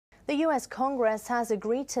The U.S. Congress has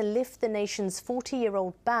agreed to lift the nation's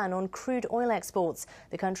 40-year-old ban on crude oil exports.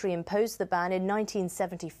 The country imposed the ban in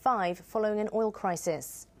 1975 following an oil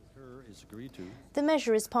crisis. The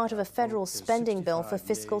measure is part of a federal spending bill for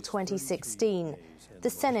fiscal 2016. The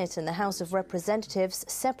Senate and the House of Representatives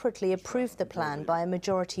separately approved the plan by a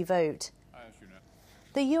majority vote.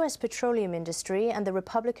 The U.S. petroleum industry and the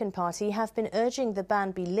Republican Party have been urging the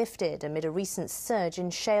ban be lifted amid a recent surge in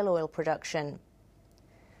shale oil production.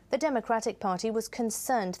 The Democratic Party was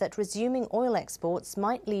concerned that resuming oil exports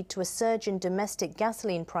might lead to a surge in domestic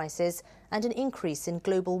gasoline prices and an increase in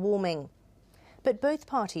global warming. But both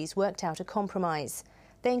parties worked out a compromise.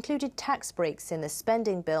 They included tax breaks in the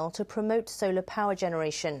spending bill to promote solar power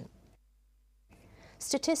generation.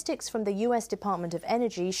 Statistics from the U.S. Department of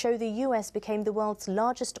Energy show the U.S. became the world's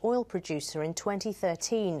largest oil producer in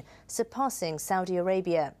 2013, surpassing Saudi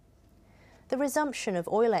Arabia. The resumption of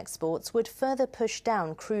oil exports would further push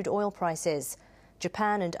down crude oil prices.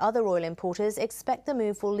 Japan and other oil importers expect the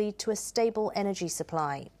move will lead to a stable energy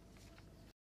supply.